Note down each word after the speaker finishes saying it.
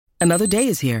Another day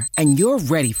is here, and you're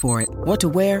ready for it. What to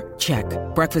wear? Check.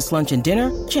 Breakfast, lunch, and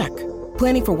dinner? Check.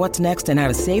 Planning for what's next and how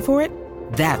to save for it?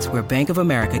 That's where Bank of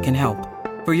America can help.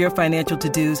 For your financial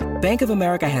to-dos, Bank of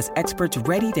America has experts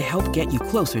ready to help get you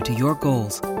closer to your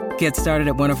goals. Get started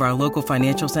at one of our local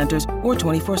financial centers or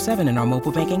 24/7 in our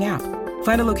mobile banking app.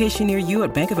 Find a location near you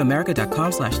at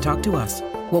bankofamerica.com/talktous.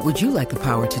 What would you like the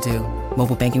power to do?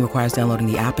 Mobile banking requires downloading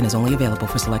the app and is only available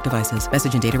for select devices.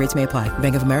 Message and data rates may apply.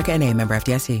 Bank of America NA, member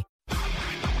FDIC.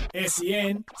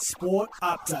 SEN Sport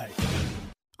Update.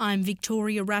 I'm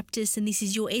Victoria Raptis and this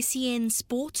is your SEN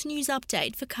Sports News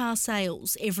Update for car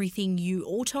sales, everything you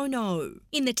auto know.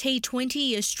 In the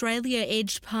T20, Australia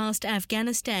edged past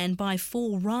Afghanistan by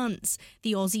 4 runs.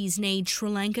 The Aussies need Sri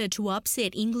Lanka to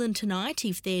upset England tonight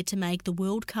if they're to make the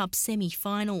World Cup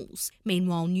semi-finals.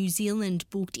 Meanwhile, New Zealand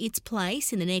booked its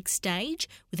place in the next stage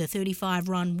with a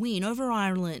 35-run win over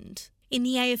Ireland. In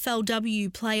the AFLW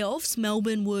playoffs,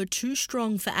 Melbourne were too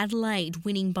strong for Adelaide,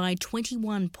 winning by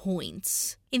 21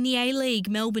 points. In the A-League,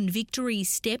 Melbourne Victory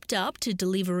stepped up to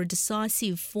deliver a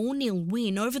decisive 4-0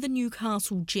 win over the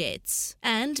Newcastle Jets.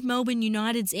 And Melbourne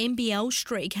United's NBL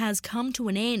streak has come to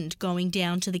an end, going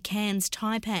down to the Cairns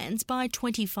Taipans by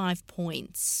 25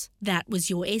 points. That was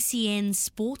your SEN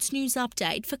Sports News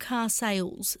Update for car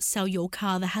sales. Sell your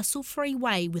car the hassle-free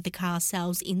way with the Car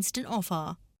Sales Instant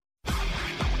Offer.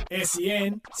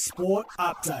 SEN Sport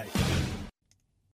Update.